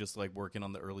brewing, or are you just like working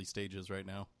on the early stages right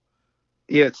now?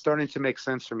 Yeah, it's starting to make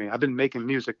sense for me. I've been making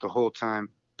music the whole time,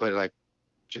 but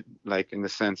like in the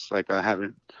sense, like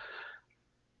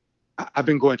I've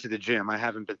been going to the gym. I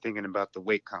haven't been thinking about the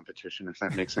weight competition, if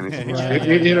that makes any sense. Right.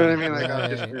 You know what I mean? Like Right,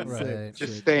 I've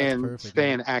just right.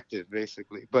 staying active,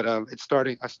 basically. But I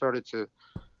started to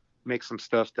make some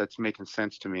stuff that's making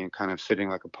sense to me and kind of fitting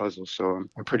like a puzzle. So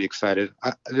I'm pretty excited.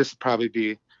 This will probably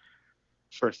be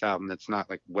first album that's not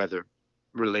like weather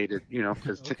related,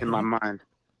 because in my mind,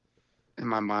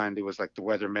 it was like the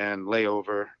Weatherman,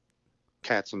 Layover,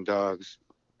 Cats and Dogs,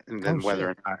 and then Whether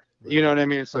or Not. You know what I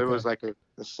mean? So it was like a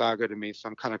saga to me. So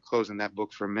I'm kind of closing that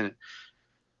book for a minute.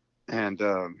 And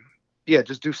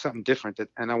just do something different.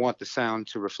 And I want the sound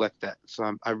to reflect that.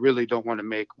 So I really don't want to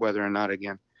make Whether or Not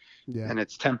again. Yeah. And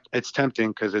it's tempting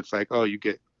because it's like, oh, you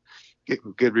get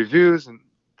good reviews and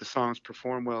the songs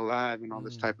perform well live and all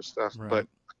this type of stuff. Right. But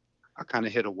I kind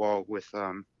of hit a wall with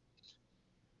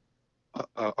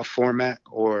a format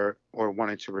or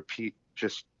wanting to repeat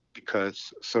just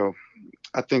because. So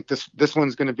I think this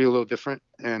one's going to be a little different,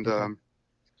 and we'll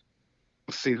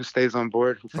see who stays on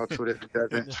board, who fucks with it, who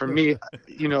doesn't. For me,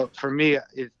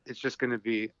 it's just going to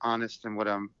be honest and what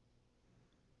I'm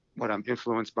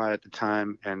influenced by at the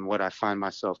time and what I find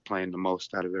myself playing the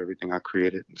most out of everything I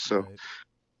created. So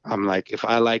I'm like, if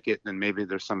I like it, then maybe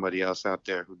there's somebody else out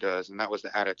there who does. And that was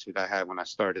the attitude I had when I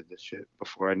started this shit.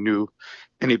 Before I knew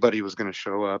anybody was going to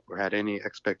show up or had any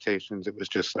expectations, it was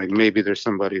just like, maybe there's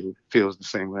somebody who feels the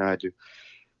same way I do.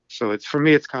 So for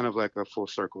me, it's kind of like a full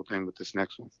circle thing with this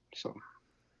next one. So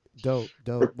Dope.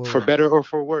 For better or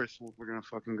for worse, we're going to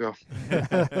fucking go.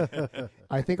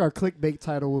 I think our clickbait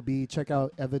title will be check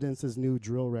out Evidence's new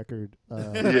drill record.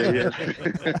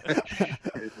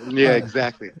 Yeah,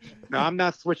 exactly. No, I'm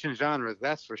not switching genres,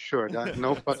 that's for sure.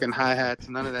 No fucking hi-hats,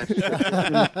 none of that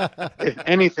shit. If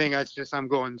anything, I'm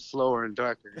going slower and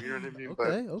darker. You know what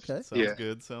I mean? Okay.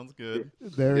 Sounds good.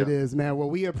 There it is, man. Well,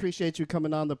 we appreciate you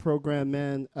coming on the program,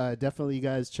 man. Definitely, you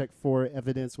guys check for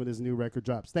Evidence when his new record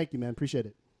drops. Thank you, man. Appreciate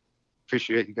it.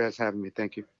 Appreciate you guys having me.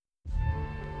 Thank you.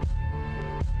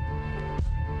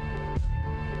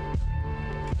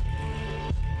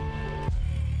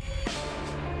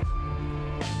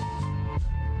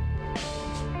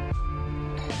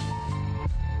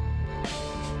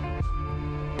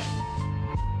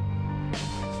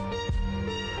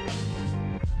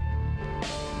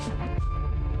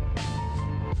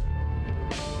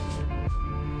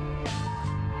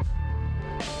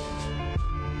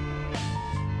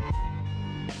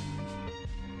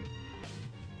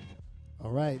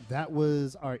 right. That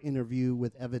was our interview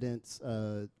with Evidence.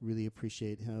 Really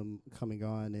appreciate him coming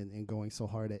on and going so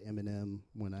hard at Eminem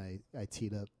when I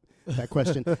teed up that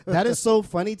question. That is so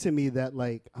funny to me that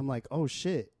like I'm like, oh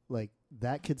shit, like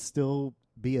that could still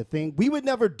be a thing. We would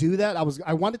never do that.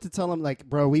 I wanted to tell him like,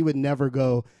 bro, we would never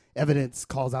go. Evidence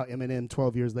calls out Eminem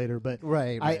 12 years later, but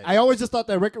Right. I always just thought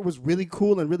that record was really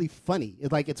cool and really funny.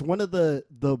 It's one of the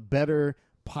better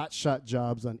pot shot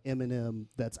jobs on Eminem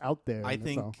that's out there. I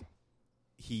think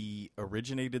he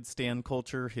originated stan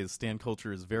culture. His stan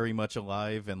culture is very much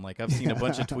alive, and like I've seen a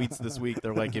bunch of tweets this week.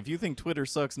 They're like, if you think Twitter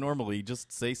sucks normally,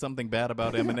 just say something bad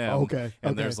about Eminem. Okay.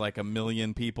 And there's like a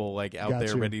million people like out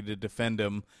there ready to defend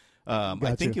him.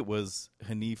 I think it was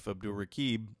Hanif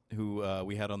Abdul-Rakib who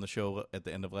we had on the show at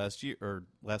the end of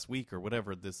last week or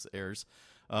whatever this airs,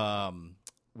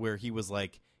 where he was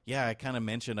like, yeah, I kind of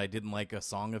mentioned I didn't like a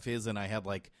song of his, and I had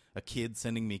like a kid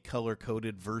sending me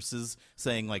color-coded verses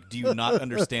saying like, do you not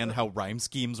understand how rhyme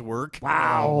schemes work?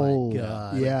 Wow. Oh my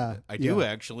God. Yeah. I do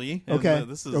actually. Okay. And,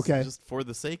 this is just for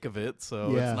the sake of it,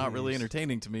 so Yeah. it's not really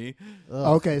entertaining to me.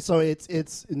 Okay, so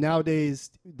it's nowadays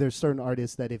there's certain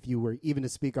artists that if you were even to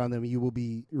speak on them, you will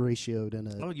be ratioed in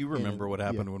a. Oh, you remember what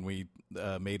happened when we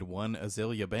made one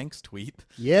Azalea Banks tweet?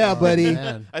 Yeah, buddy.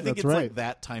 Man. I think That's it's right. like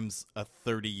that times a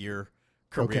 30-year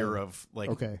career of like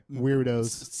weirdos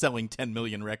selling 10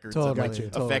 million records Totally, and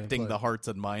totally. affecting the hearts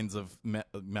and minds of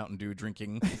Mountain Dew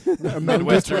drinking Mountain Dew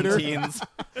Midwestern Twitter. teens.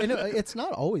 And it's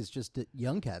not always just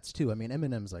young cats too. I mean,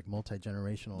 Eminem's like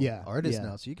multi-generational artist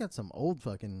now, so you got some old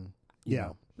fucking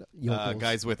yokels.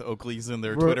 Guys with Oakleys in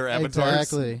their Twitter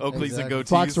avatars. Exactly. Oakleys and goatees.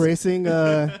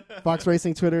 Fox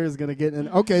Racing Twitter is gonna get in.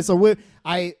 Okay, so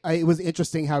it was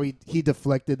interesting how he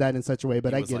deflected that in such a way,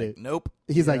 but I get like, it. Nope.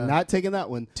 He's like not taking that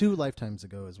one. 2 lifetimes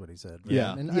ago is what he said. Right?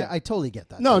 Yeah. And Yeah. I totally get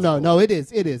that. No, That's no, it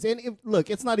is. And look,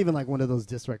 it's not even like one of those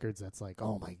diss records that's like,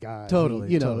 oh my god,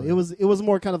 Totally, You know, totally. it was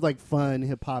more kind of like fun,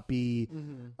 hip hoppy,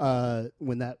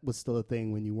 when that was still a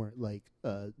thing when you weren't like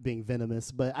being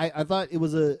venomous. But I thought it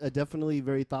was a definitely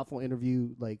very thoughtful interview,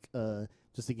 like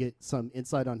just to get some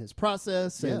insight on his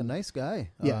process. Yeah, and nice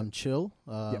guy. Yeah. Chill.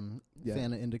 Yeah.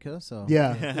 Fan of Indica. So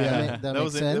yeah, that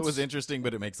makes sense. That was interesting,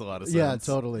 but it makes a lot of sense. Yeah,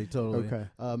 totally. Okay.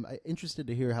 I'm interested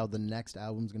to hear how the next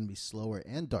album's going to be slower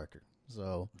and darker.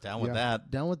 So Down with Yeah.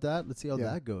 that. down with that. Let's see how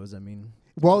Yeah. that goes. I mean,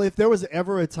 Well, if there was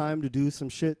ever a time to do some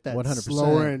shit that's 100%.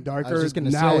 slower and I was darker, just gonna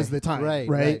now say, is the time, right,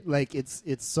 right? right. Like it's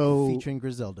so. featuring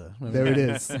Griselda. There it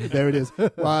is. There it is.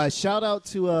 Shout out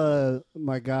to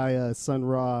my guy Sun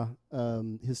Ra.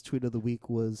 His tweet of the week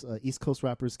was East Coast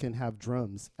rappers can have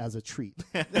drums as a treat.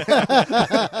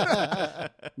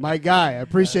 My guy, I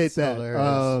appreciate That's that.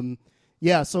 hilarious.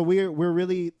 Yeah, so we're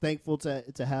really thankful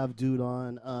to have Dude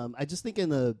on. I just think in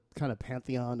the kind of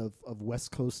pantheon of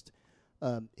West Coast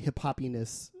hip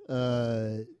hoppiness,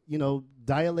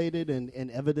 Dilated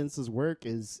and Evidence's work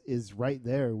is right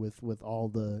there with all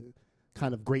the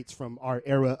kind of greats from our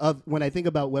era of when I think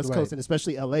about West Right. Coast and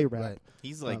especially LA rap. Right.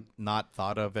 He's like not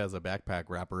thought of as a backpack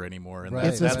rapper anymore, and Right.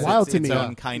 that's, It's that's wild its, to its me.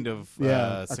 own kind of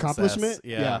success. Accomplishment.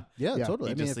 Yeah. Yeah, Yeah.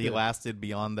 totally. He lasted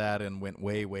beyond that and went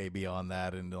way, way beyond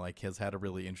that, and like has had a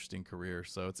really interesting career.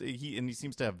 So he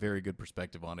seems to have very good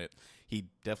perspective on it. He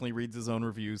definitely reads his own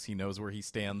reviews. He knows where he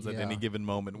stands at Yeah. any given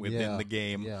moment within Yeah. the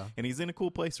game, Yeah. and he's in a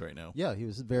cool place right now. Yeah, he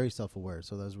was very self-aware,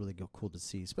 so that was really cool to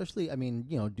see. Especially, I mean,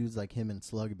 dudes like him and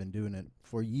Slug have been doing it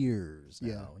for years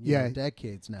now. Yeah.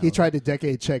 Decades now. He tried to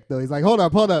decade check though. He's like, hold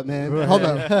up, man, hold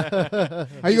up.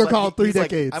 How you gonna call it 3 He's like,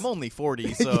 decades? I'm only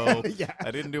 40, so Yeah. I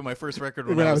didn't do my first record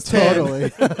when When I I was was 10. Totally.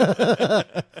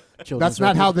 That's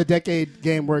not how the decade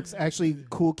game works. Actually,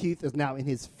 Cool Keith is now in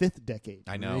his 5th decade.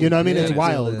 I know. You know what I mean? It's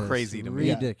Ridiculous. wild. Crazy to me.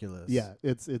 Ridiculous. Yeah,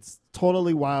 it's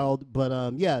totally wild. But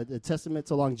a testament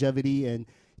to longevity and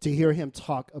to hear him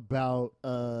talk about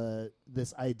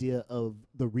this idea of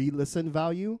the re-listen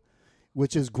value,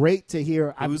 which is great to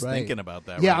hear. Who's Right. thinking about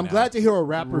that? Yeah, right I'm now? glad to hear a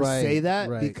rapper Right, say that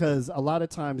right. because a lot of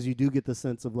times you do get the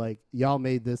sense of like y'all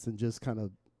made this and just kind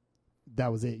of that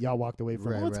was it. Y'all walked away from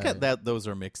Right, it. Well, it's right. got that. Those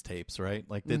are mixtapes, right?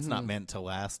 Like it's not Mhm. meant to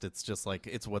last. It's just like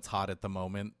it's what's hot at the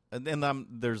moment. And then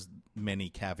there's many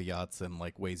caveats and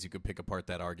like ways you could pick apart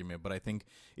that argument. But I think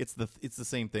it's the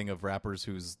same thing of rappers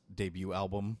whose debut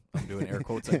album, I'm doing air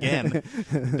quotes again,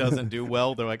 doesn't do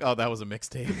well. They're like, oh, that was a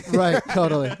mixtape. Right,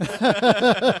 totally.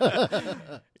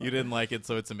 You didn't like it,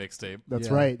 so it's a mixtape. That's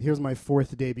Yeah. right. Here's my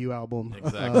 4th debut album.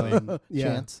 Exactly. Yeah,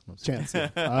 Chance. Chance. Yeah.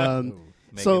 Oh. Megan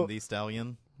So- Thee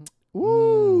Stallion,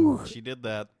 Woo. she did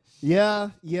that. Yeah.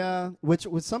 Which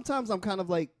sometimes I'm kind of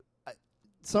like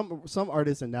some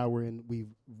artists, and now we've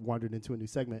wandered into a new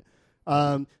segment.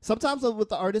 Sometimes with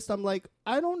the artist, I'm like,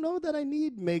 I don't know that I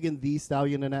need Megan Thee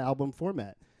Stallion in an album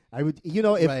format. I would,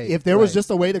 if Right, if there was right. just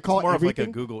a way to call It's more everything, of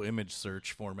like a Google image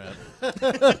search format.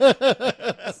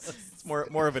 It's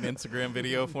more of an Instagram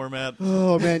video format.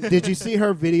 oh man, did you see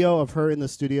her video of her in the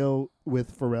studio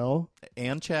with Pharrell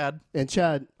And Chad. and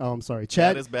Chad? Oh, I'm sorry,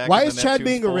 Chad Chad. is back Why in is the Chad Neptunes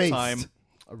being erased? full-time.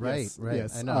 Right, Yes, right.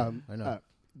 yes. I know.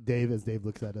 Dave, as Dave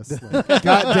looks at us, like,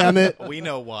 God damn it. We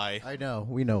know why. I know.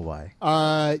 We know why.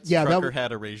 Yeah, Trucker that,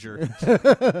 hat erasure.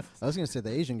 I was going to say the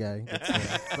Asian guy.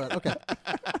 But okay.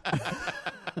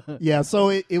 yeah. So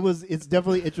it's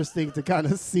definitely interesting to kind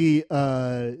of see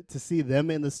them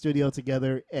in the studio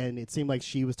together, and it seemed like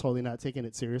she was totally not taking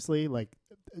it seriously. Like,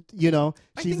 I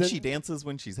she's think she dances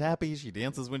when she's happy. She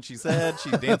dances when she's sad.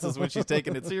 She dances when she's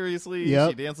taking it seriously.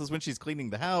 Yep. She dances when she's cleaning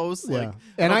the house. Yeah. Like, I And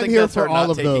don't I'm think here that's for her all not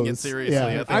of taking those. it seriously. Yeah.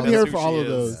 I think I'm that's here who for she all of is.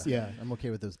 those. Yeah. I'm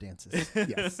okay with those dances.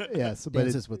 yes. But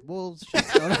Dances with wolves.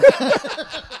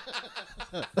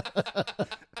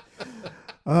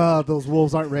 those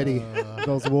wolves aren't ready.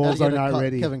 Those wolves are not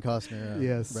ready. Kevin Costner.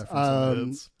 Yes.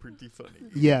 That's pretty funny.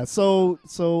 Yeah. So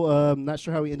not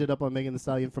sure how we ended up on Megan Thee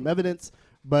Stallion from Evidence,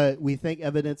 but we thank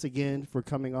Evidence again for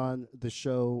coming on the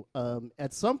show.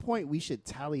 At some point, we should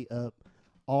tally up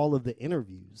all of the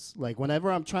interviews. Like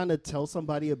whenever I'm trying to tell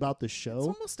somebody about the It's show,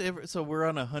 almost every. So we're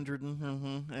on 100,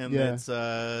 and Yeah. it's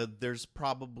there's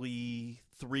probably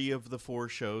 3 of the 4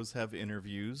 shows have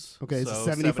interviews. Okay, so so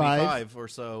 75 or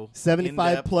so. 75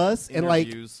 in-depth plus, and like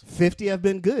interviews. 50 have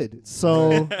been good.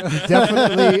 So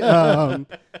definitely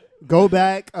go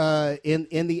back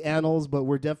in the annals. But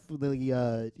we're definitely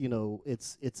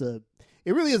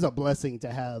it really is a blessing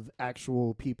to have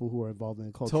actual people who are involved in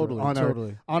the culture Totally.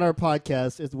 on our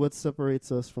podcast. Is what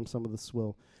separates us from some of the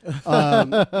swill.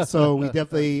 So we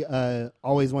definitely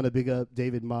always want to big up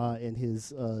David Ma and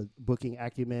his booking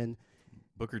acumen.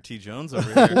 Booker T. Jones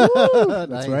over here. That's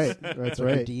Nice. right. That's Booker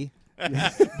right. D.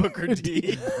 Booker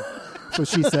D. So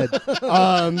she said.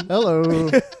 Hello.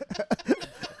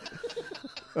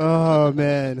 Oh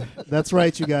man, that's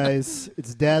right, you guys.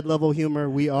 It's dad level humor.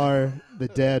 We are the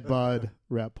Dad Bod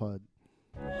Rap Pod.